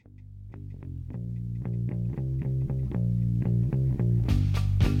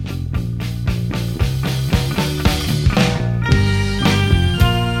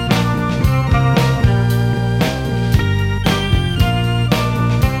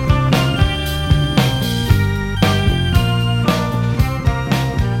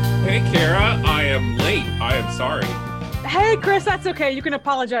Chris, that's okay. You can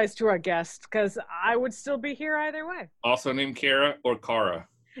apologize to our guest because I would still be here either way. Also named Kara or Kara?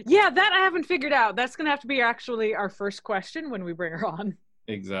 Yeah, that I haven't figured out. That's going to have to be actually our first question when we bring her on.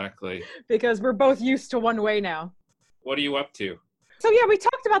 Exactly. Because we're both used to one way now. What are you up to? So yeah, we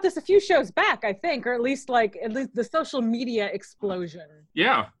talked about this a few shows back, I think, or at least the social media explosion.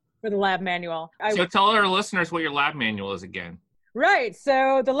 Yeah. For the lab manual. So tell our listeners what your lab manual is again. Right.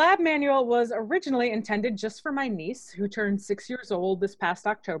 So the lab manual was originally intended just for my niece, who turned 6 years old this past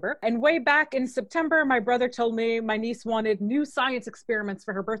October. And way back in September, my brother told me my niece wanted new science experiments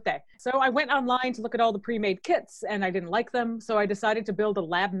for her birthday. So I went online to look at all the pre-made kits, and I didn't like them. So I decided to build a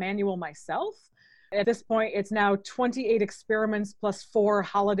lab manual myself. At this point, it's now 28 experiments plus 4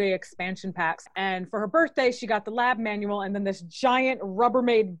 holiday expansion packs. And for her birthday, she got the lab manual and then this giant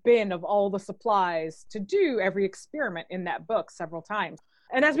Rubbermaid bin of all the supplies to do every experiment in that book several times.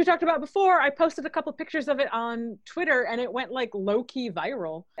 And as we talked about before, I posted a couple pictures of it on Twitter and it went like low-key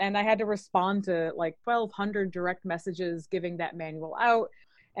viral. And I had to respond to like 1,200 direct messages giving that manual out.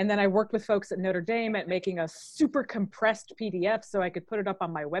 And then I worked with folks at Notre Dame at making a super compressed PDF so I could put it up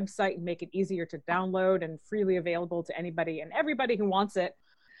on my website and make it easier to download and freely available to anybody and everybody who wants it.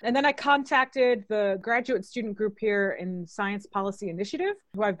 And then I contacted the graduate student group here in Science Policy Initiative,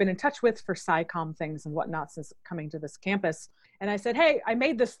 who I've been in touch with for SciComm things and whatnot since coming to this campus. And I said, hey, I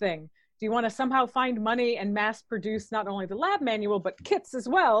made this thing. Do you want to somehow find money and mass produce not only the lab manual, but kits as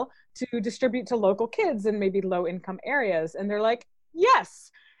well to distribute to local kids in maybe low income areas? And they're like, yes.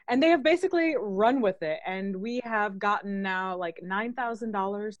 And they have basically run with it. And we have gotten now like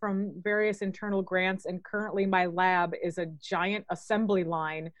 $9,000 from various internal grants. And currently my lab is a giant assembly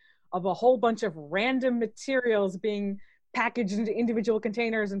line of a whole bunch of random materials being packaged into individual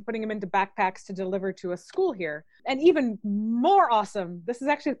containers and putting them into backpacks to deliver to a school here. And even more awesome, this is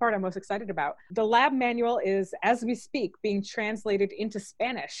actually the part I'm most excited about. The lab manual is, as we speak, being translated into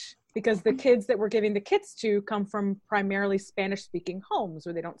Spanish, because the kids that we're giving the kits to come from primarily Spanish-speaking homes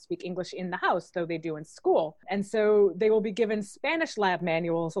where they don't speak English in the house, though they do in school. And so they will be given Spanish lab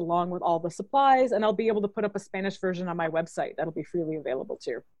manuals along with all the supplies, and I'll be able to put up a Spanish version on my website that'll be freely available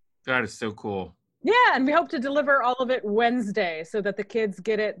too. That is so cool. Yeah, and we hope to deliver all of it Wednesday so that the kids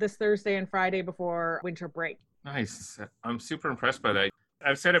get it this Thursday and Friday before winter break. Nice. I'm super impressed by that.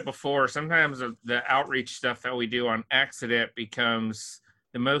 I've said it before, sometimes the outreach stuff that we do on accident becomes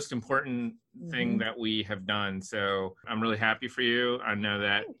the most important thing that we have done. So I'm really happy for you. I know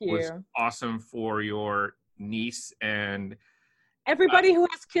that was awesome for your niece, and everybody who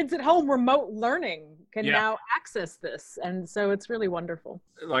has kids at home remote learning can now access this. And so it's really wonderful.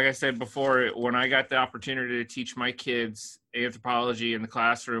 Like I said before, when I got the opportunity to teach my kids anthropology in the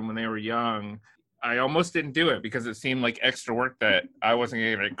classroom when they were young, I almost didn't do it because it seemed like extra work that I wasn't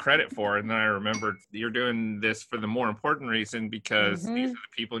going to get credit for. And then I remembered you're doing this for the more important reason, because these are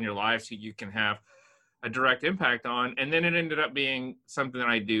the people in your lives who you can have a direct impact on. And then it ended up being something that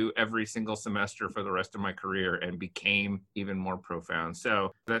I do every single semester for the rest of my career and became even more profound.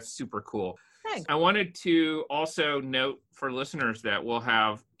 So that's super cool. Thanks. I wanted to also note for listeners that we'll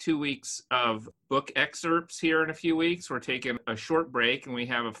have 2 weeks of book excerpts here in a few weeks. We're taking a short break, and we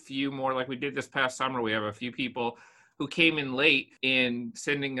have a few more, like we did this past summer. We have a few people who came in late in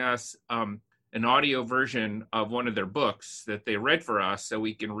sending us an audio version of one of their books that they read for us, so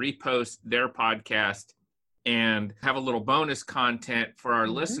we can repost their podcast and have a little bonus content for our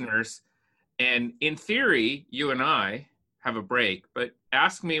listeners. And in theory, you and I have a break, but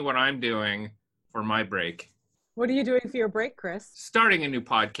ask me what I'm doing for my break. What are you doing for your break, Chris? Starting a new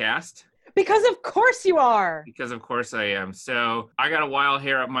podcast. Because of course you are. Because of course I am. So I got a while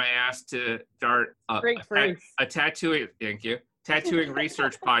hair up my ass to start a tattooing. Thank you. Tattooing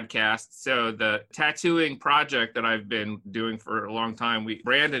research podcast. So the tattooing project that I've been doing for a long time, we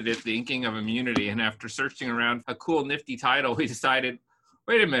branded it The Inking of Immunity. And after searching around a cool, nifty title, we decided,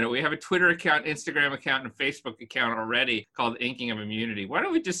 wait a minute, we have a Twitter account, Instagram account, and a Facebook account already called Inking of Immunity. Why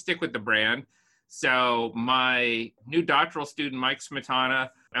don't we just stick with the brand? So my new doctoral student, Mike Smetana,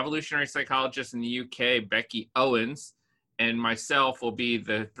 evolutionary psychologist in the UK, Becky Owens, and myself will be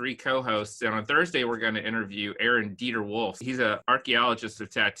the 3 co-hosts. And on Thursday, we're going to interview Aaron Dieter Wolf. He's an archaeologist of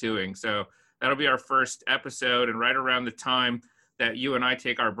tattooing. So that'll be our first episode. And right around the time that you and I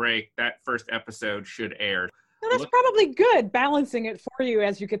take our break, that first episode should air. Well, that's probably good, balancing it for you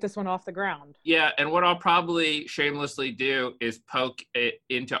as you get this one off the ground. Yeah, and what I'll probably shamelessly do is poke it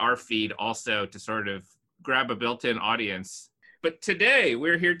into our feed also to sort of grab a built-in audience. But today,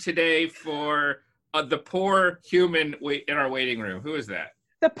 we're here today for the poor human in our waiting room. Who is that?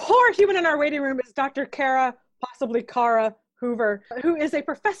 The poor human in our waiting room is Dr. Kara, possibly Kara Hoover, who is a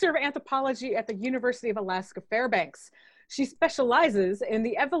professor of anthropology at the University of Alaska Fairbanks. She specializes in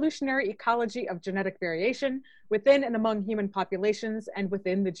the evolutionary ecology of genetic variation within and among human populations and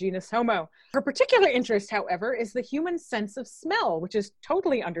within the genus Homo. Her particular interest, however, is the human sense of smell, which is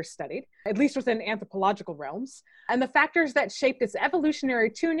totally understudied, at least within anthropological realms, and the factors that shaped its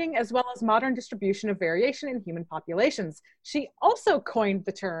evolutionary tuning as well as modern distribution of variation in human populations. She also coined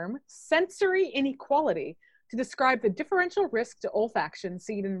the term sensory inequality to describe the differential risk to olfaction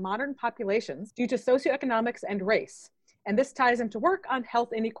seen in modern populations due to socioeconomics and race. And this ties into work on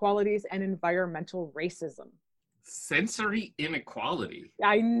health inequalities and environmental racism. Sensory inequality.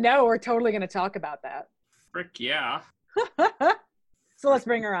 I know, we're totally going to talk about that. Frick yeah. So let's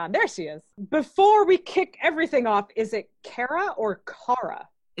bring her on. There she is. Before we kick everything off, is it Kara or Kara?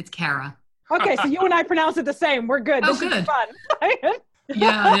 It's Kara. Okay, so you and I pronounce it the same. We're good. This good. Is fun.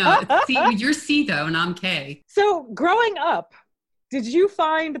 Yeah, no. C, you're C though, and I'm K. So growing up, did you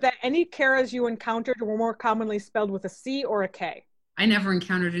find that any Karas you encountered were more commonly spelled with a C or a K? I never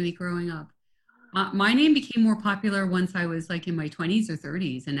encountered any growing up. My name became more popular once I was like in my 20s or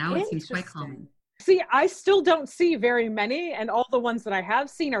 30s, and now it seems quite common. See, I still don't see very many, and all the ones that I have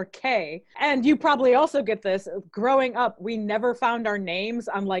seen are K. And you probably also get this. Growing up, we never found our names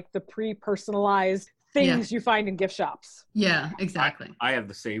on like the pre-personalized things you find in gift shops. Yeah, exactly. I have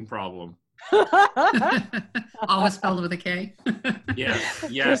the same problem. Always spelled with a K.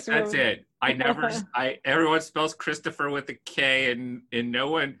 Yes, that's it. Everyone spells Christopher with a K, and no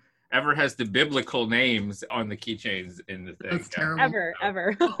one ever has the biblical names on the keychains in the thing. That's terrible.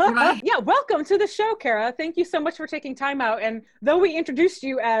 Ever. Yeah, welcome to the show, Kara. Thank you so much for taking time out. And though we introduced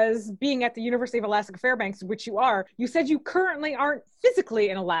you as being at the University of Alaska Fairbanks, which you are, you said you currently aren't physically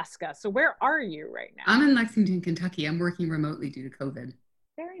in Alaska. So where are you right now? I'm in Lexington, Kentucky. I'm working remotely due to COVID.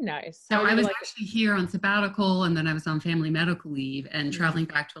 Very nice. So I was actually here on sabbatical, and then I was on family medical leave, and traveling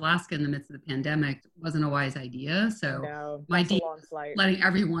back to Alaska in the midst of the pandemic wasn't a wise idea. So my deal is letting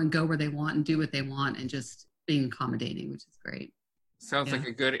everyone go where they want and do what they want and just being accommodating, which is great. Sounds like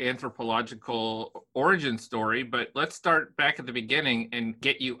a good anthropological origin story, but let's start back at the beginning and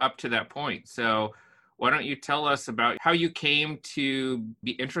get you up to that point. So why don't you tell us about how you came to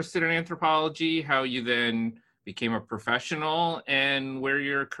be interested in anthropology, how you then became a professional, and where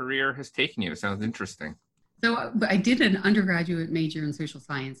your career has taken you. It sounds interesting. So I did an undergraduate major in social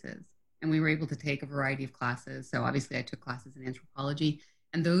sciences, and we were able to take a variety of classes. So obviously I took classes in anthropology,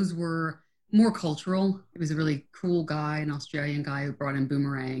 and those were more cultural. It was a really cool guy, an Australian guy who brought in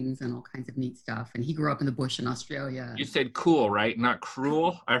boomerangs and all kinds of neat stuff. And he grew up in the bush in Australia. You said cool, right? Not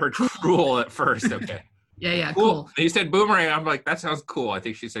cruel? I heard cruel at first. Okay. Yeah, cool. You said boomerang. I'm like, that sounds cool. I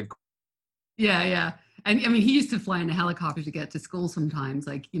think she said cool. Yeah. And I mean, he used to fly in a helicopter to get to school sometimes,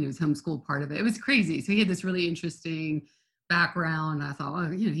 like, his homeschool part of it. It was crazy. So he had this really interesting background. I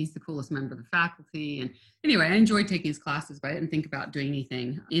thought, he's the coolest member of the faculty. And anyway, I enjoyed taking his classes, but I didn't think about doing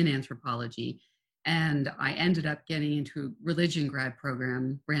anything in anthropology. And I ended up getting into a religion grad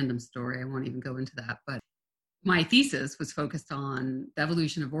program. Random story. I won't even go into that. But my thesis was focused on the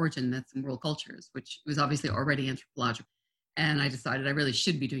evolution of origin myths and world cultures, which was obviously already anthropological. And I decided I really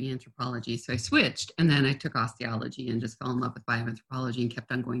should be doing anthropology. So I switched, and then I took osteology and just fell in love with bioanthropology and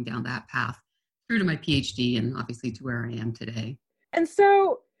kept on going down that path through to my PhD and obviously to where I am today. And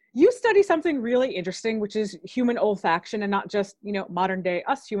so you study something really interesting, which is human olfaction, and not just, modern day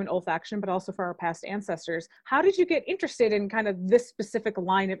us human olfaction, but also for our past ancestors. How did you get interested in kind of this specific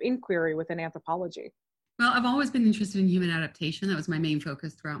line of inquiry within anthropology? Well, I've always been interested in human adaptation. That was my main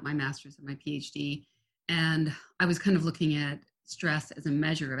focus throughout my master's and my PhD. And I was kind of looking at stress as a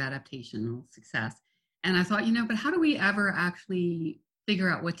measure of adaptational success. And I thought, but how do we ever actually figure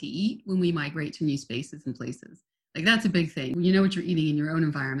out what to eat when we migrate to new spaces and places? Like, that's a big thing. You know what you're eating in your own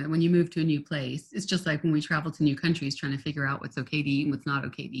environment. When you move to a new place, it's just like when we travel to new countries trying to figure out what's okay to eat and what's not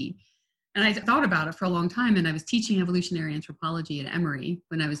okay to eat. And I thought about it for a long time. And I was teaching evolutionary anthropology at Emory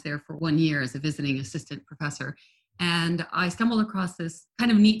when I was there for 1 year as a visiting assistant professor. And I stumbled across this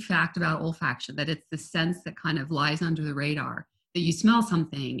kind of neat fact about olfaction, that it's the sense that kind of lies under the radar, that you smell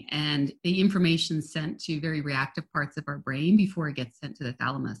something and the information sent to very reactive parts of our brain before it gets sent to the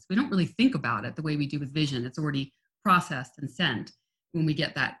thalamus. We don't really think about it the way we do with vision. It's already processed and sent when we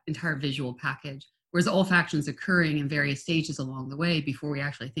get that entire visual package, whereas olfaction is occurring in various stages along the way before we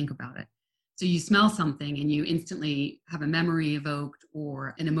actually think about it. So you smell something and you instantly have a memory evoked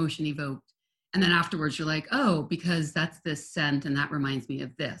or an emotion evoked. And then afterwards, you're like, oh, because that's this scent and that reminds me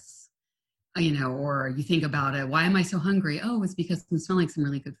of this, or you think about it. Why am I so hungry? Oh, it's because I'm smelling some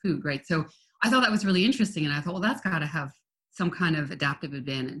really good food, right? So I thought that was really interesting. And I thought, well, that's got to have some kind of adaptive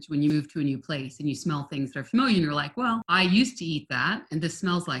advantage when you move to a new place and you smell things that are familiar. And you're like, well, I used to eat that and this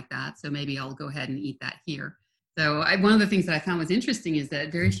smells like that. So maybe I'll go ahead and eat that here. So one of the things that I found was interesting is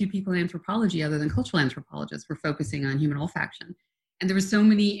that very few people in anthropology other than cultural anthropologists were focusing on human olfaction. And there were so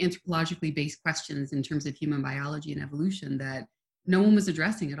many anthropologically based questions in terms of human biology and evolution that no one was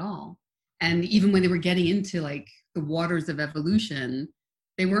addressing at all. And even when they were getting into like the waters of evolution,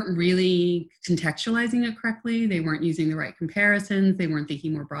 they weren't really contextualizing it correctly. They weren't using the right comparisons. They weren't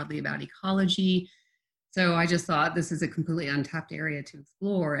thinking more broadly about ecology. So I just thought this is a completely untapped area to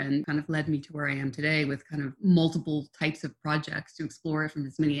explore, and kind of led me to where I am today with kind of multiple types of projects to explore it from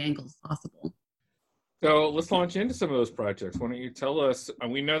as many angles as possible. So let's launch into some of those projects. Why don't you tell us,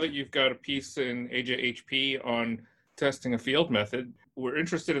 we know that you've got a piece in AJHP on testing a field method. We're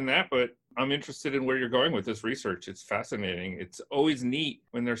interested in that, but I'm interested in where you're going with this research. It's fascinating. It's always neat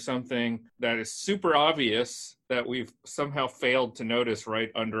when there's something that is super obvious that we've somehow failed to notice right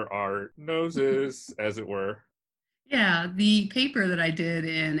under our noses, as it were. Yeah, the paper that I did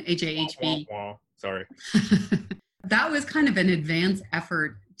in AJHP. Sorry. That was kind of an advanced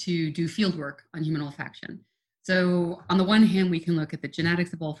effort to do field work on human olfaction. So on the one hand, we can look at the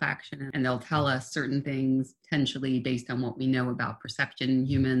genetics of olfaction, and they'll tell us certain things potentially based on what we know about perception in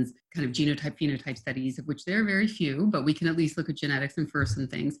humans, kind of genotype, phenotype studies, of which there are very few, but we can at least look at genetics and infer some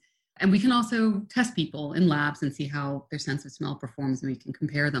things. And we can also test people in labs and see how their sense of smell performs, and we can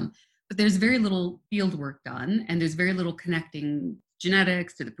compare them. But there's very little field work done, and there's very little connecting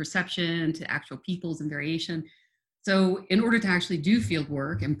genetics to the perception, to actual peoples and variation. So in order to actually do field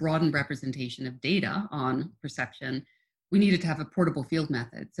work and broaden representation of data on perception, we needed to have a portable field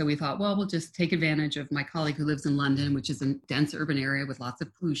method. So we thought, well, we'll just take advantage of my colleague who lives in London, which is a dense urban area with lots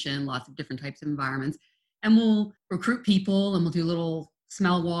of pollution, lots of different types of environments. And we'll recruit people and we'll do little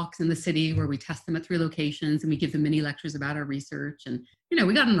smell walks in the city where we test them at 3 locations and we give them mini lectures about our research. And, you know,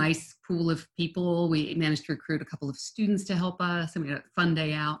 we got a nice pool of people. We managed to recruit a couple of students to help us, and we had a fun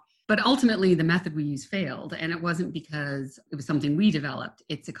day out. But ultimately, the method we used failed, and it wasn't because it was something we developed.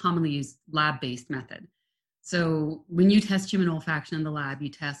 It's a commonly used lab-based method. So when you test human olfaction in the lab, you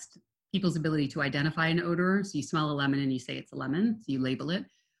test people's ability to identify an odor. So you smell a lemon and you say it's a lemon, so you label it.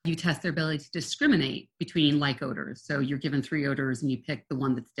 You test their ability to discriminate between like odors. So you're given 3 odors and you pick the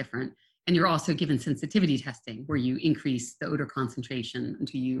one that's different. And you're also given sensitivity testing, where you increase the odor concentration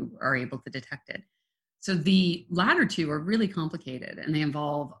until you are able to detect it. So the latter 2 are really complicated, and they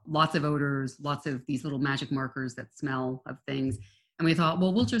involve lots of odors, lots of these little magic markers that smell of things. And we thought,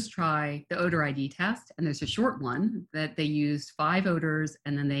 well, we'll just try the odor ID test. And there's a short one that they use 5 odors,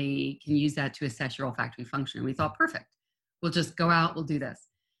 and then they can use that to assess your olfactory function. And we thought, perfect, we'll just go out, we'll do this.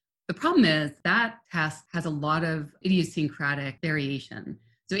 The problem is that test has a lot of idiosyncratic variation.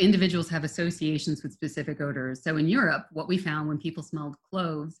 So individuals have associations with specific odors. So in Europe, what we found when people smelled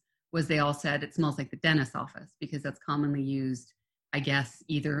cloves was they all said it smells like the dentist's office, because that's commonly used, I guess,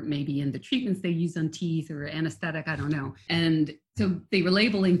 either maybe in the treatments they use on teeth or anesthetic, I don't know. And so they were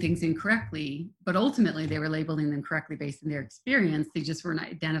labeling things incorrectly, but ultimately they were labeling them correctly based on their experience. They just weren't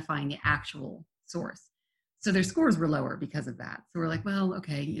identifying the actual source. So their scores were lower because of that. So we're like, well,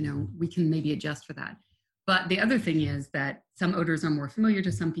 okay, you know, we can maybe adjust for that. But the other thing is that some odors are more familiar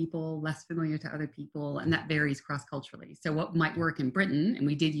to some people, less familiar to other people, and that varies cross-culturally. So what might work in Britain, and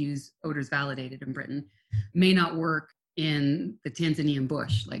we did use odors validated in Britain, may not work in the Tanzanian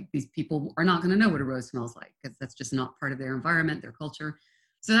bush. Like, these people are not going to know what a rose smells like, because that's just not part of their environment, their culture.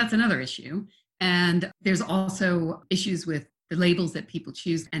 So that's another issue. And there's also issues with the labels that people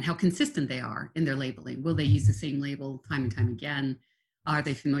choose and how consistent they are in their labeling. Will they use the same label time and time again? Are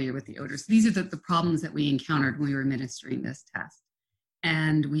they familiar with the odors? These are the problems that we encountered when we were administering this test.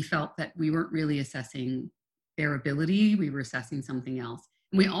 And we felt that we weren't really assessing their ability, we were assessing something else.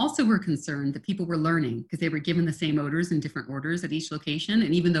 And we also were concerned that people were learning, because they were given the same odors in different orders at each location.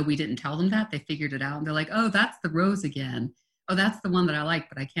 And even though we didn't tell them that, they figured it out. And they're like, oh, that's the rose again. Oh, that's the one that I like,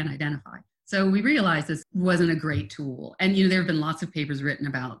 but I can't identify. So we realized this wasn't a great tool. And, you know, there have been lots of papers written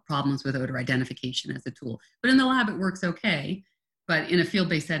about problems with odor identification as a tool. But in the lab, it works okay. But in a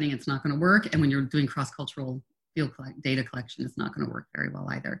field-based setting, it's not going to work. And when you're doing cross-cultural field data collection, it's not going to work very well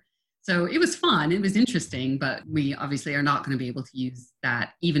either. So it was fun. It was interesting, but we obviously are not going to be able to use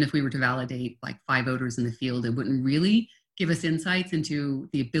that. Even if we were to validate like 5 odors in the field, it wouldn't really give us insights into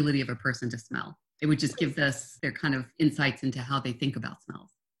the ability of a person to smell. It would just give us their kind of insights into how they think about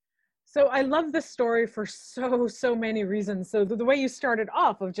smells. So I love this story for so many reasons. So the way you started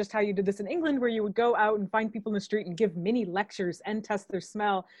off of just how you did this in England, where you would go out and find people in the street and give mini lectures and test their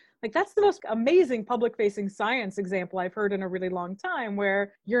smell. Like, that's the most amazing public-facing science example I've heard in a really long time,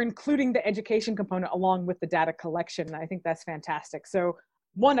 where you're including the education component along with the data collection. And I think that's fantastic. So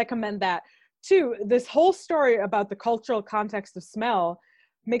 1, I commend that. 2, this whole story about the cultural context of smell.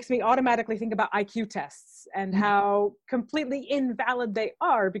 makes me automatically think about IQ tests and how completely invalid they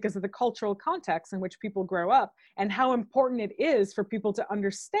are because of the cultural context in which people grow up, and how important it is for people to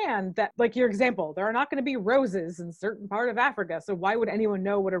understand that, like your example, there are not going to be roses in a certain part of Africa. So why would anyone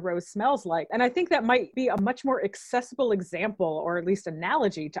know what a rose smells like? And I think that might be a much more accessible example, or at least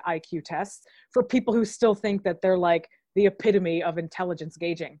analogy, to IQ tests for people who still think that they're like the epitome of intelligence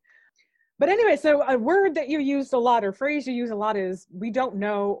gauging. But anyway, so a word that you used a lot, or phrase you use a lot, is we don't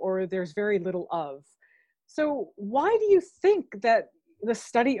know, or there's very little of. So why do you think that the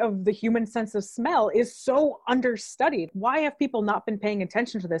study of the human sense of smell is so understudied? Why have people not been paying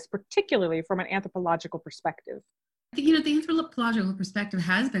attention to this, particularly from an anthropological perspective? I think, the anthropological perspective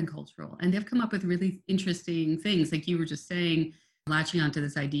has been cultural, and they've come up with really interesting things. Like you were just saying, latching onto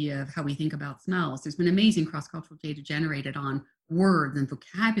this idea of how we think about smells. There's been amazing cross-cultural data generated on words and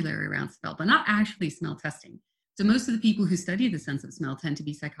vocabulary around smell, but not actually smell testing. So most of the people who study the sense of smell tend to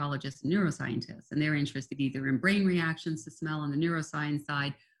be psychologists and neuroscientists, and they're interested either in brain reactions to smell on the neuroscience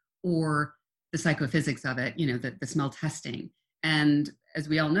side, or the psychophysics of it, the smell testing. And as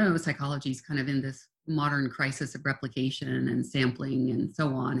we all know, psychology is kind of in this modern crisis of replication and sampling and so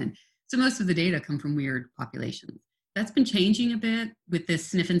on. And so most of the data come from weird populations. That's been changing a bit with this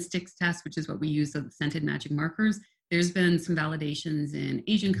sniff and sticks test, which is what we use of the scented magic markers. There's been some validations in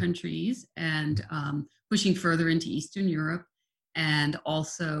Asian countries and pushing further into Eastern Europe, and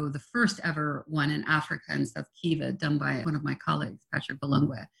also the first ever one in Africa in South Kivu, done by one of my colleagues, Patrick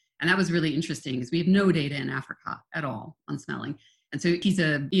Balungwe. And that was really interesting because we have no data in Africa at all on smelling. And so he's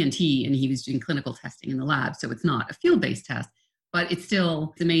a ENT and he was doing clinical testing in the lab. So it's not a field-based test, but it's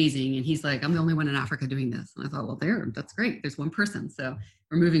amazing. And he's like, I'm the only one in Africa doing this. And I thought, well, that's great. There's one person. So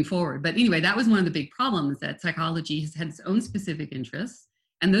we're moving forward. But anyway, that was one of the big problems, that psychology has had its own specific interests.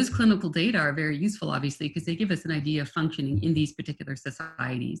 And those clinical data are very useful, obviously, because they give us an idea of functioning in these particular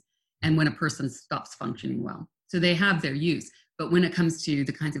societies and when a person stops functioning well. So they have their use. But when it comes to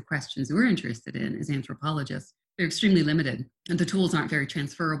the kinds of questions we're interested in as anthropologists, they're extremely limited and the tools aren't very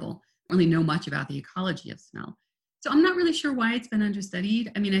transferable. We really know much about the ecology of smell. So I'm not really sure why it's been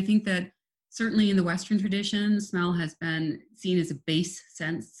understudied. I mean, I think that certainly in the Western tradition, smell has been seen as a base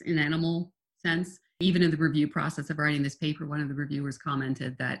sense, an animal sense. Even in the review process of writing this paper, one of the reviewers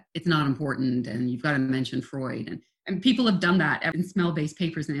commented that it's not important and you've got to mention Freud. And people have done that in smell-based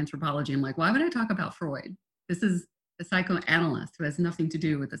papers in anthropology. I'm like, why would I talk about Freud? This is a psychoanalyst who has nothing to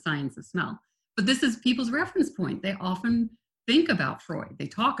do with the science of smell. But this is people's reference point. They often think about Freud. They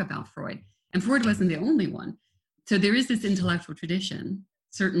talk about Freud. And Freud wasn't the only one. So there is this intellectual tradition,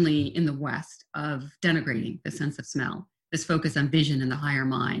 certainly in the West, of denigrating the sense of smell, this focus on vision and the higher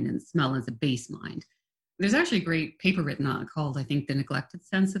mind and smell as a base mind. There's actually a great paper written on called, I think, The Neglected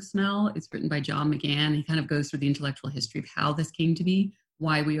Sense of Smell. It's written by John McGann. He kind of goes through the intellectual history of how this came to be,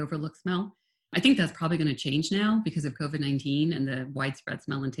 why we overlook smell. I think that's probably going to change now because of COVID-19 and the widespread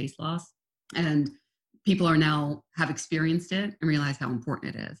smell and taste loss. And people are now have experienced it and realize how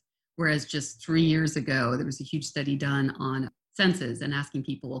important it is. Whereas just 3 years ago, there was a huge study done on senses and asking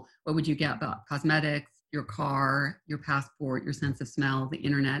people, what would you get about cosmetics, your car, your passport, your sense of smell, the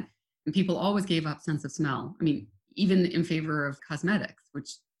internet? And people always gave up sense of smell. I mean, even in favor of cosmetics,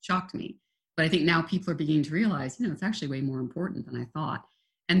 which shocked me. But I think now people are beginning to realize, it's actually way more important than I thought.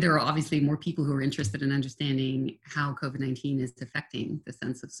 And there are obviously more people who are interested in understanding how COVID-19 is affecting the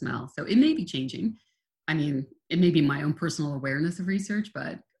sense of smell. So it may be changing. I mean, it may be my own personal awareness of research,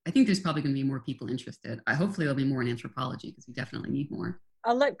 but I think there's probably going to be more people interested. Hopefully there'll be more in anthropology because we definitely need more.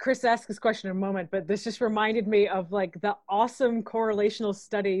 I'll let Chris ask this question in a moment, but this just reminded me of like the awesome correlational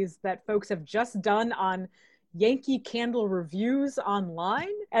studies that folks have just done on Yankee Candle reviews online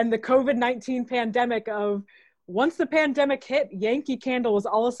and the COVID-19 pandemic of once the pandemic hit, Yankee Candle was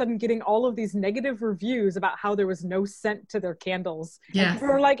all of a sudden getting all of these negative reviews about how there was no scent to their candles. Yeah. People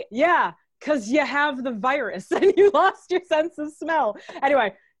were like, yeah, because you have the virus and you lost your sense of smell.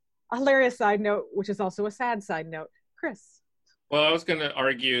 Anyway, a hilarious side note, which is also a sad side note. Chris. Well, I was going to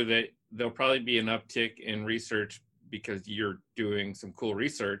argue that there'll probably be an uptick in research because you're doing some cool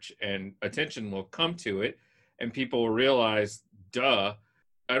research and attention will come to it and people will realize, duh,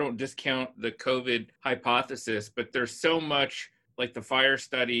 I don't discount the COVID hypothesis, but there's so much like the fire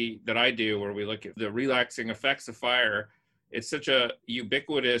study that I do where we look at the relaxing effects of fire. It's such a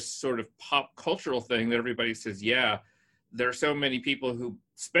ubiquitous sort of pop cultural thing that everybody says, yeah, there are so many people who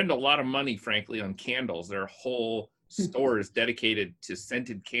spend a lot of money, frankly, on candles. There are whole stores dedicated to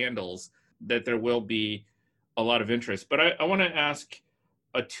scented candles that there will be a lot of interest. But I want to ask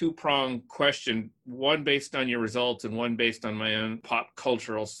a two-pronged question, one based on your results and one based on my own pop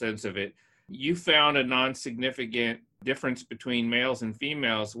cultural sense of it. you found a non-significant difference between males and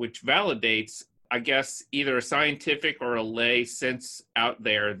females, which validates, I guess, either a scientific or a lay sense out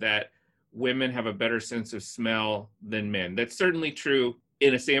there that women have a better sense of smell than men. That's certainly true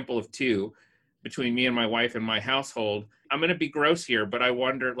in a sample of 2 between me and my wife and my household. I'm going to be gross here, but I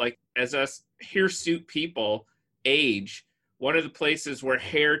wonder, like, as us hirsute people age, one of the places where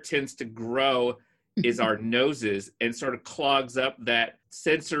hair tends to grow is our noses and sort of clogs up that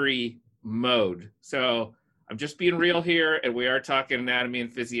sensory mode. So I'm just being real here, and we are talking anatomy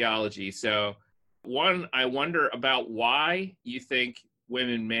and physiology. So one, I wonder about why you think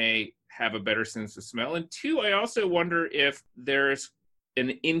women may have a better sense of smell. And 2, I also wonder if there's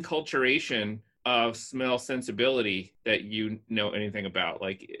an inculturation of smell sensibility that you know anything about,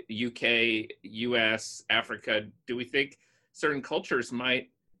 like UK, US, Africa. Do we think certain cultures might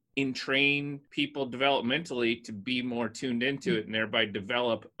entrain people developmentally to be more tuned into it and thereby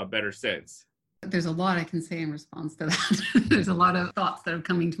develop a better sense? There's a lot I can say in response to that. There's a lot of thoughts that are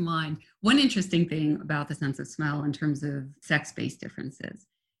coming to mind. One interesting thing about the sense of smell in terms of sex-based differences,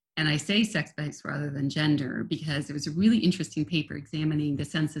 and I say sex-based rather than gender, because there was a really interesting paper examining the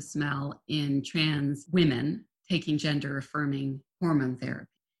sense of smell in trans women taking gender-affirming hormone therapy,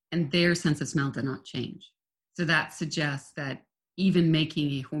 and their sense of smell did not change. So that suggests that even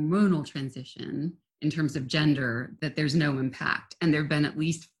making a hormonal transition in terms of gender, that there's no impact. And there have been at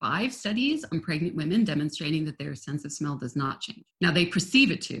least 5 studies on pregnant women demonstrating that their sense of smell does not change. Now, they perceive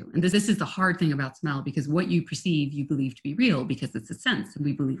it to, and this is the hard thing about smell, because what you perceive, you believe to be real because it's a sense, and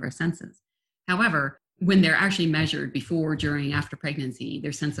we believe our senses. However, when they're actually measured before, during, after pregnancy,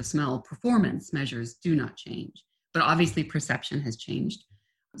 their sense of smell performance measures do not change. But obviously, perception has changed.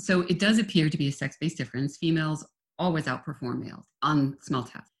 So it does appear to be a sex-based difference. Females always outperform males on smell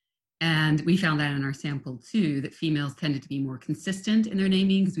tests. And we found that in our sample too, that females tended to be more consistent in their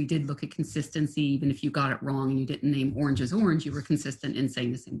naming, because we did look at consistency. Even if you got it wrong and you didn't name orange as orange, you were consistent in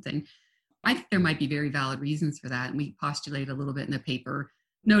saying the same thing. I think there might be very valid reasons for that. And we postulate a little bit in the paper,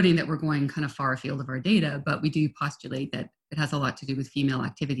 noting that we're going kind of far afield of our data, but we do postulate that it has a lot to do with female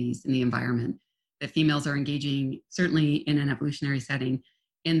activities in the environment, that females are engaging, certainly in an evolutionary setting,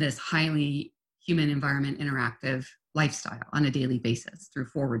 in this highly human environment interactive lifestyle on a daily basis through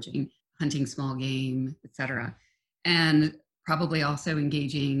foraging, hunting small game, etc. And probably also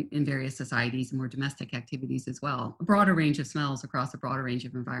engaging in various societies and more domestic activities as well, a broader range of smells across a broader range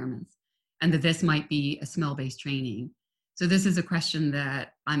of environments. And that this might be a smell-based training. So this is a question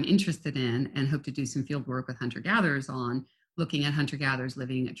that I'm interested in and hope to do some field work with hunter-gatherers on, looking at hunter-gatherers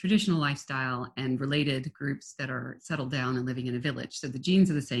living a traditional lifestyle and related groups that are settled down and living in a village. So the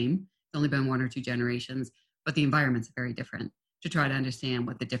genes are the same. It's only been 1 or 2 generations, but the environments are very different, to try to understand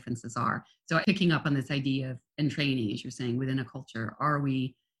what the differences are. So picking up on this idea of in training, as you're saying, within a culture, are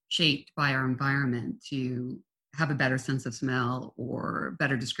we shaped by our environment to have a better sense of smell or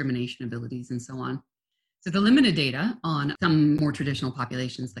better discrimination abilities and so on? So the limited data on some more traditional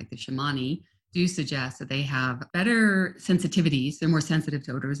populations like the Tsimane do suggest that they have better sensitivities. They're more sensitive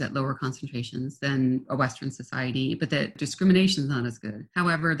to odors at lower concentrations than a Western society, but that discrimination is not as good.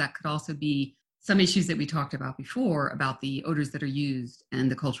 However, that could also be some issues that we talked about before about the odors that are used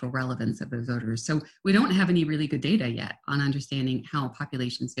and the cultural relevance of those odors. So we don't have any really good data yet on understanding how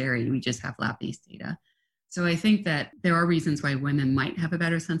populations vary. We just have lab-based data. So I think that there are reasons why women might have a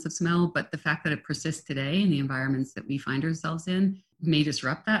better sense of smell, but the fact that it persists today in the environments that we find ourselves in may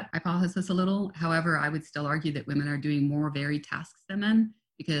disrupt that hypothesis a little. However, I would still argue that women are doing more varied tasks than men,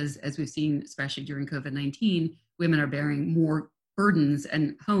 because as we've seen, especially during COVID-19, women are bearing more burdens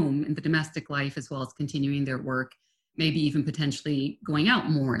and home in the domestic life, as well as continuing their work, maybe even potentially going out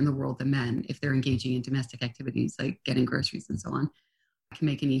more in the world than men if they're engaging in domestic activities like getting groceries and so on. I can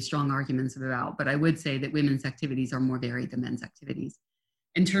make any strong arguments about, but I would say that women's activities are more varied than men's activities.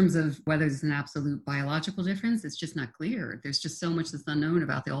 In terms of whether there's an absolute biological difference, it's just not clear. There's just so much that's unknown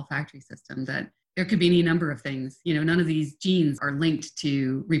about the olfactory system that there could be any number of things. You know, none of these genes are linked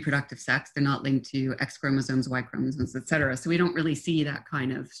to reproductive sex. They're not linked to X chromosomes, Y chromosomes, et cetera. So we don't really see that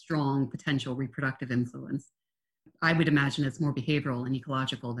kind of strong potential reproductive influence. I would imagine it's more behavioral and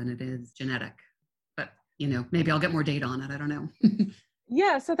ecological than it is genetic. But, you know, maybe I'll get more data on it. I don't know.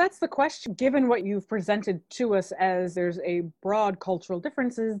 Yeah, so that's the question. Given what you've presented to us as there's a broad cultural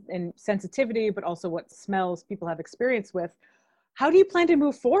differences in sensitivity, but also what smells people have experience with, how do you plan to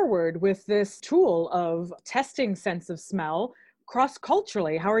move forward with this tool of testing sense of smell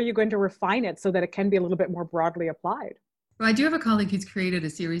cross-culturally? How are you going to refine it so that it can be a little bit more broadly applied? Well, I do have a colleague who's created a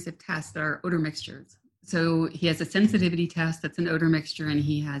series of tests that are odor mixtures. So he has a sensitivity test that's an odor mixture, and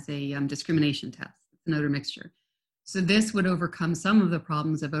he has a discrimination test that's an odor mixture. So this would overcome some of the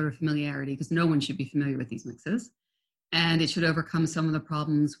problems of odor familiarity, because no one should be familiar with these mixes. And it should overcome some of the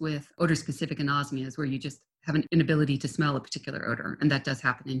problems with odor-specific anosmias, where you just have an inability to smell a particular odor, and that does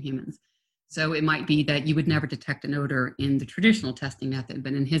happen in humans. So it might be that you would never detect an odor in the traditional testing method,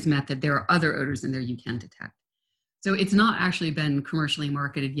 but in his method, there are other odors in there you can detect. So it's not actually been commercially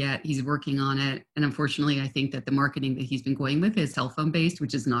marketed yet. He's working on it. And unfortunately, I think that the marketing that he's been going with is cell phone based,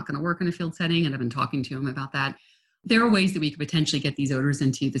 which is not going to work in a field setting. And I've been talking to him about that. There are ways that we could potentially get these odors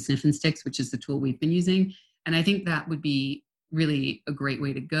into the sniffing sticks, which is the tool we've been using. And I think that would be really a great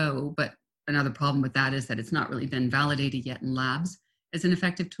way to go. But another problem with that is that it's not really been validated yet in labs as an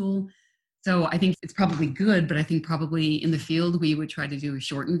effective tool. So I think it's probably good, but I think probably in the field, we would try to do a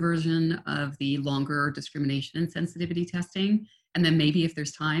shortened version of the longer discrimination and sensitivity testing. And then maybe if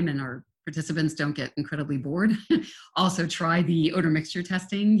there's time and our participants don't get incredibly bored, also try the odor mixture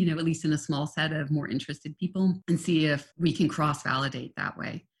testing, at least in a small set of more interested people, and see if we can cross-validate that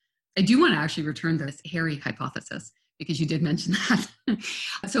way. I do want to actually return to this hairy hypothesis, because you did mention that.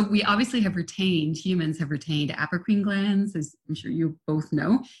 So we obviously humans have retained apocrine glands, as I'm sure you both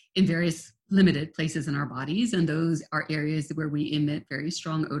know, in various limited places in our bodies. And those are areas where we emit very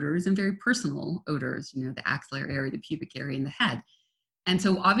strong odors and very personal odors, the axillary area, the pubic area, and the head. And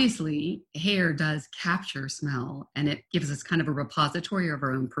so obviously hair does capture smell, and it gives us kind of a repository of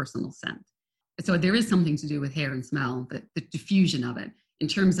our own personal scent. So there is something to do with hair and smell, the diffusion of it. In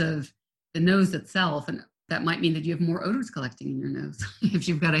terms of the nose itself, and that might mean that you have more odors collecting in your nose if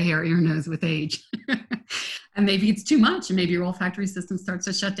you've got a hairier nose with age. And maybe it's too much, and maybe your olfactory system starts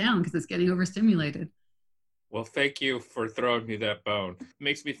to shut down because it's getting overstimulated. Well, thank you for throwing me that bone. It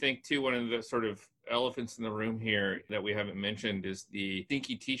makes me think, too, one of the sort of elephants in the room here that we haven't mentioned is the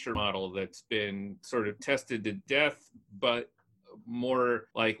stinky t-shirt model that's been sort of tested to death, but more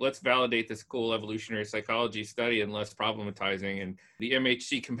like, let's validate this cool evolutionary psychology study and less problematizing. And the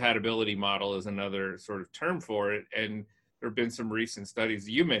MHC compatibility model is another sort of term for it. And there have been some recent studies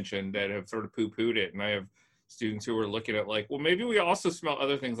you mentioned that have sort of poo-pooed it. And I have students who are looking at like, well, maybe we also smell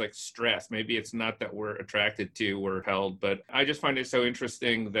other things like stress. Maybe it's not that we're attracted to, we're held. But I just find it so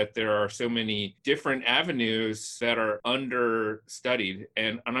interesting that there are so many different avenues that are understudied.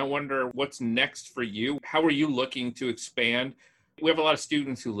 And I wonder what's next for you. How are you looking to expand? We have a lot of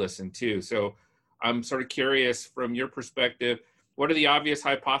students who listen too. So I'm sort of curious from your perspective, what are the obvious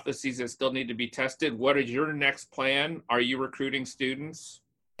hypotheses that still need to be tested? What is your next plan? Are you recruiting students?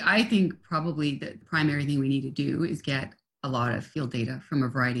 I think probably the primary thing we need to do is get a lot of field data from a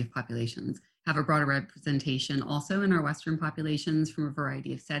variety of populations, have a broader representation also in our Western populations from a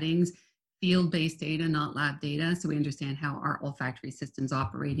variety of settings, field-based data, not lab data, so we understand how our olfactory system's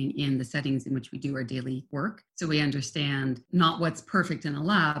operating in the settings in which we do our daily work. So we understand not what's perfect in a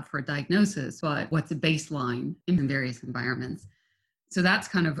lab for a diagnosis, but what's a baseline in various environments. So that's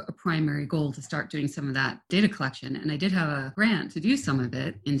kind of a primary goal, to start doing some of that data collection. And I did have a grant to do some of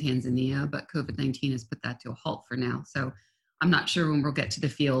it in Tanzania, but COVID-19 has put that to a halt for now. So I'm not sure when we'll get to the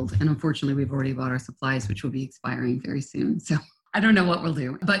field. And unfortunately, we've already bought our supplies, which will be expiring very soon. So I don't know what we'll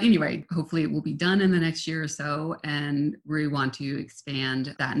do. But anyway, hopefully it will be done in the next year or so. And we want to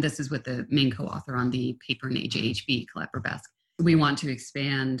expand that. And this is with the main co-author on the paper in AJHB, Colette Burbesque. We want to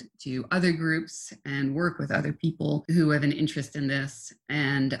expand to other groups and work with other people who have an interest in this.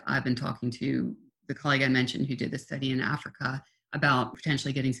 And I've been talking to the colleague I mentioned who did the study in Africa about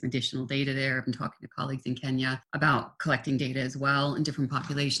potentially getting some additional data there. I've been talking to colleagues in Kenya about collecting data as well in different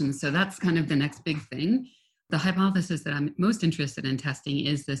populations. So that's kind of the next big thing. The hypothesis that I'm most interested in testing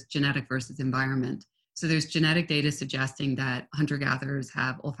is this genetic versus environment. So there's genetic data suggesting that hunter-gatherers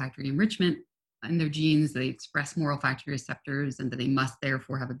have olfactory enrichment in their genes, they express more olfactory receptors, and that they must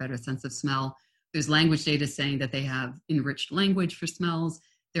therefore have a better sense of smell. There's language data saying that they have enriched language for smells,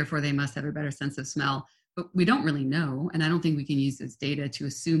 therefore they must have a better sense of smell. But we don't really know, and I don't think we can use this data to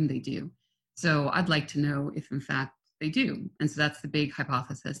assume they do. So I'd like to know if in fact they do. And so that's the big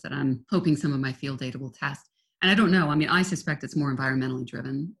hypothesis that I'm hoping some of my field data will test. And I don't know, I suspect it's more environmentally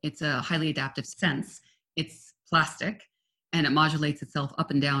driven. It's a highly adaptive sense. It's plastic, and it modulates itself up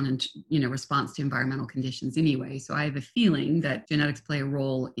and down in response to environmental conditions anyway. So I have a feeling that genetics play a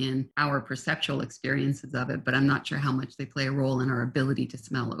role in our perceptual experiences of it, but I'm not sure how much they play a role in our ability to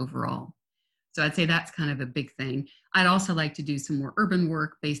smell overall. So I'd say that's kind of a big thing. I'd also like to do some more urban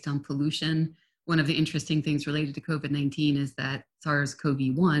work based on pollution. One of the interesting things related to COVID-19 is that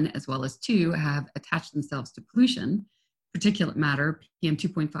SARS-CoV-1 as well as 2 have attached themselves to pollution, particulate matter, PM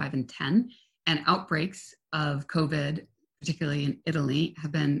 2.5 and 10, and outbreaks of COVID, particularly in Italy,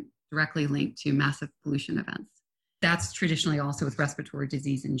 have been directly linked to massive pollution events. That's traditionally also with respiratory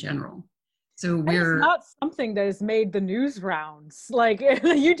disease in general. So it's not something that has made the news rounds. Like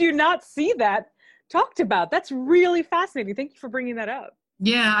you do not see that talked about. That's really fascinating. Thank you for bringing that up.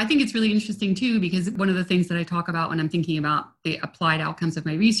 Yeah, I think it's really interesting too, because one of the things that I talk about when I'm thinking about the applied outcomes of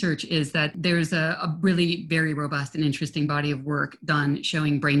my research is that there's a really very robust and interesting body of work done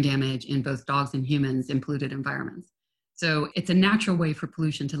showing brain damage in both dogs and humans in polluted environments. So it's a natural way for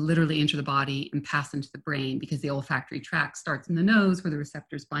pollution to literally enter the body and pass into the brain, because the olfactory tract starts in the nose where the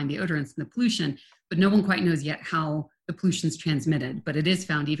receptors bind the odorants and the pollution, but no one quite knows yet how the pollution is transmitted, but it is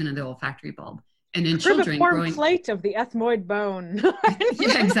found even in the olfactory bulb. And in children growing plate of the ethmoid bone.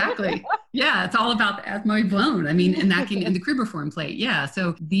 Yeah, exactly. Yeah, it's all about the ethmoid bone. I mean, in the cribriform plate. Yeah.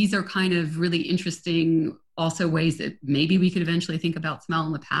 So these are kind of really interesting also ways that maybe we could eventually think about smell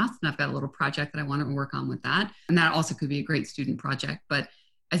in the past. And I've got a little project that I want to work on with that. And that also could be a great student project. But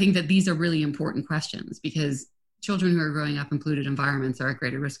I think that these are really important questions, because children who are growing up in polluted environments are at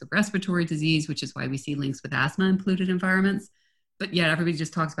greater risk of respiratory disease, which is why we see links with asthma in polluted environments. But yet everybody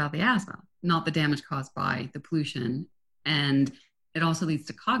just talks about the asthma, not the damage caused by the pollution. And it also leads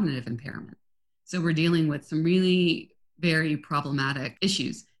to cognitive impairment. So we're dealing with some really very problematic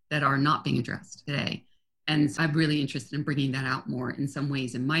issues that are not being addressed today. And so I'm really interested in bringing that out more in some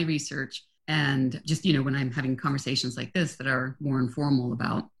ways in my research. And just, when I'm having conversations like this that are more informal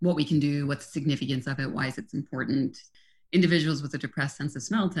about what we can do, what's the significance of it, why is it important. Individuals with a depressed sense of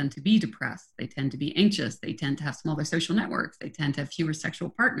smell tend to be depressed. They tend to be anxious. They tend to have smaller social networks. They tend to have fewer sexual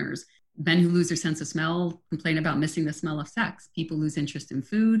partners. Men who lose their sense of smell complain about missing the smell of sex. People lose interest in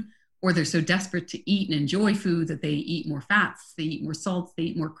food, or they're so desperate to eat and enjoy food that they eat more fats, they eat more salts, they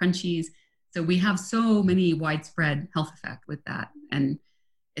eat more crunchies. So we have so many widespread health effects with that. And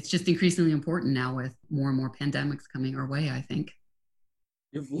it's just increasingly important now with more and more pandemics coming our way, I think.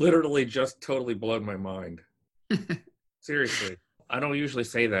 You've literally just totally blown my mind. Seriously. I don't usually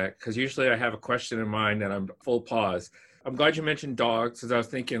say that, because usually I have a question in mind and I'm full pause. I'm glad you mentioned dogs, because I was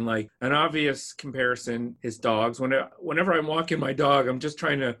thinking like an obvious comparison is dogs. Whenever I'm walking my dog, I'm just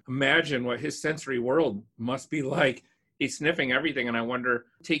trying to imagine what his sensory world must be like. He's sniffing everything, and I wonder,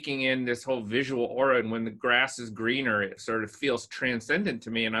 taking in this whole visual aura, and when the grass is greener, it sort of feels transcendent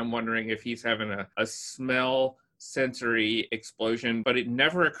to me, and I'm wondering if he's having a smell sensory explosion. But it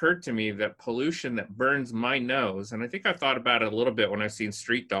never occurred to me that pollution that burns my nose, and I think I've thought about it a little bit when I've seen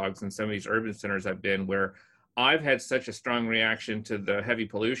street dogs in some of these urban centers I've been, where I've had such a strong reaction to the heavy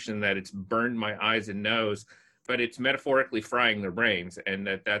pollution that it's burned my eyes and nose, but it's metaphorically frying their brains, and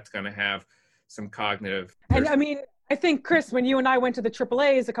that's going to have some cognitive. And I mean, I think, Chris, when you and I went to the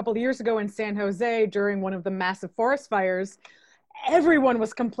AAAs a couple of years ago in San Jose during one of the massive forest fires, everyone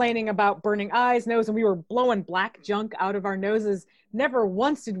was complaining about burning eyes, nose, and we were blowing black junk out of our noses. Never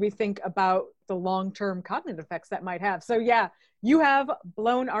once did we think about the long-term cognitive effects that might have. So yeah, you have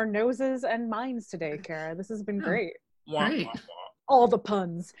blown our noses and minds today, Kara. This has been great. Great. All the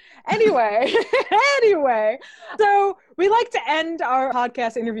puns. Anyway, so we like to end our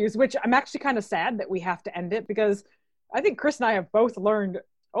podcast interviews, which I'm actually kind of sad that we have to end it, because I think Chris and I have both learned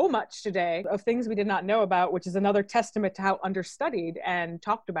much today of things we did not know about, which is another testament to how understudied and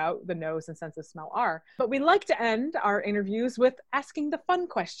talked about the nose and sense of smell are. But we like to end our interviews with asking the fun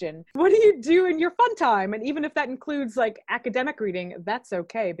question. What do you do in your fun time? And even if that includes like academic reading, that's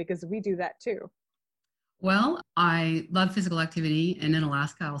okay, because we do that too. Well, I love physical activity, and in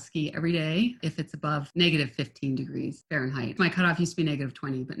Alaska, I'll ski every day if it's above negative 15 degrees Fahrenheit. My cutoff used to be negative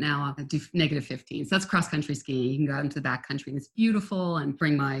 20, but now I do negative 15. So that's cross-country skiing. You can go out into the backcountry, and it's beautiful, and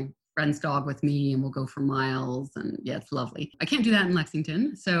bring my friend's dog with me, and we'll go for miles, and yeah, it's lovely. I can't do that in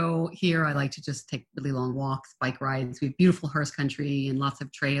Lexington. So here I like to just take really long walks, bike rides. We have beautiful horse country and lots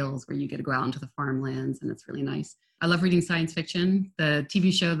of trails where you get to go out into the farmlands, and it's really nice. I love reading science fiction. The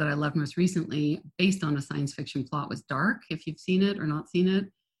TV show that I loved most recently, based on a science fiction plot, was Dark, if you've seen it or not seen it.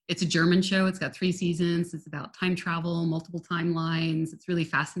 It's a German show. It's got 3 seasons. It's about time travel, multiple timelines. It's really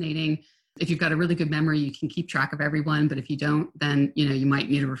fascinating. If you've got a really good memory, you can keep track of everyone. But if you don't, then you might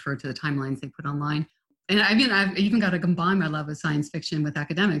need to refer to the timelines they put online. And I've even got to combine my love of science fiction with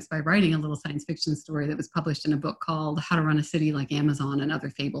academics by writing a little science fiction story that was published in a book called How to Run a City Like Amazon and Other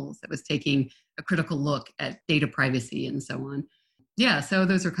Fables, that was taking a critical look at data privacy and so on. Yeah, so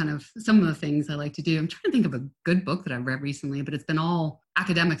those are kind of some of the things I like to do. I'm trying to think of a good book that I've read recently, but it's been all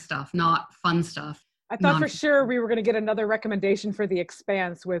academic stuff, not fun stuff. I thought for sure we were going to get another recommendation for The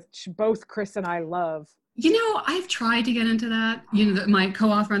Expanse, which both Chris and I love. I've tried to get into that. My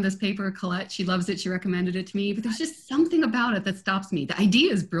co-author on this paper, Colette, she loves it. She recommended it to me, but there's just something about it that stops me. The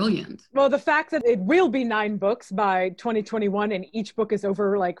idea is brilliant. Well, the fact that it will be 9 books by 2021 and each book is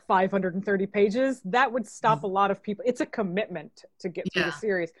over like 530 pages, that would stop a lot of people. It's a commitment to get through the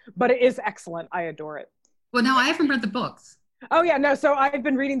series, but it is excellent. I adore it. Well, now I haven't read the books. Oh yeah, no. So I've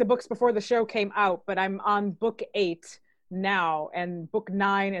been reading the books before the show came out, but I'm on book 8 now, and book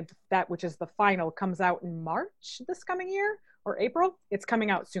 9, and that, which is the final, comes out in March this coming year or April. It's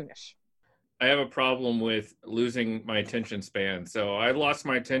coming out soonish. I have a problem with losing my attention span. So I lost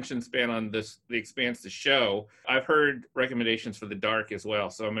my attention span on The Expanse, the show. I've heard recommendations for The Dark as well,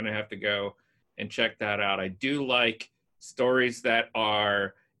 so I'm going to have to go and check that out. I do like stories that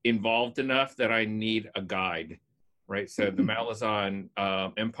are involved enough that I need a guide. Right. So the Malazan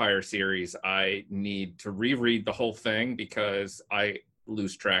Empire series, I need to reread the whole thing because I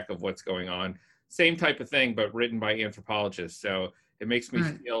lose track of what's going on. Same type of thing, but written by anthropologists. So it makes me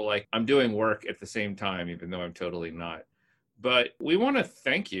feel like I'm doing work at the same time, even though I'm totally not. But we want to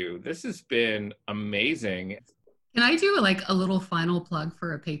thank you. This has been amazing. Can I do a little final plug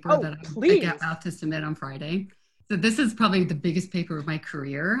for a paper that I'm about to submit on Friday? So this is probably the biggest paper of my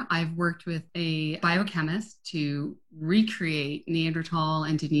career. I've worked with a biochemist to recreate Neanderthal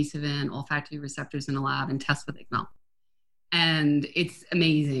and Denisovan olfactory receptors in a lab and test with IGMAL. And it's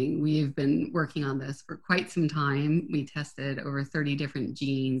amazing. We have been working on this for quite some time. We tested over 30 different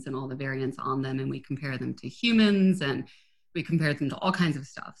genes and all the variants on them, and we compare them to humans, and we compared them to all kinds of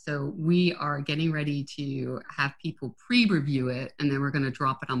stuff. So we are getting ready to have people pre-review it, and then we're going to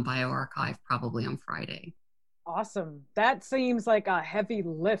drop it on bioRxiv probably on Friday. Awesome. That seems like a heavy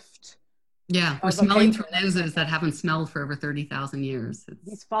lift. Yeah, we're smelling through noses that haven't smelled for over 30,000 years.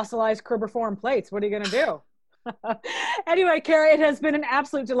 These fossilized cribriform plates, what are you going to do? Anyway, Kara, it has been an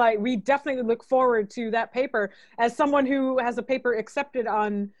absolute delight. We definitely look forward to that paper. As someone who has a paper accepted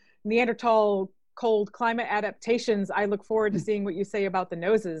on Neanderthal cold climate adaptations, I look forward to seeing what you say about the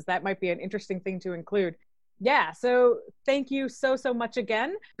noses. That might be an interesting thing to include. Yeah, so thank you so much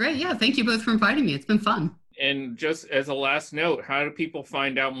again. Great, yeah, thank you both for inviting me. It's been fun. And just as a last note, how do people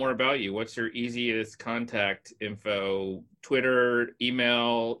find out more about you? What's your easiest contact info? Twitter,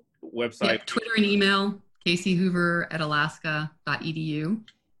 email, website? Yeah, Twitter and email, kchoover@alaska.edu,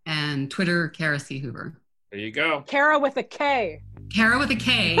 and Twitter, Kara C. Hoover. There you go. Kara with a K. Kara with a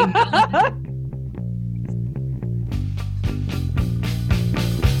K.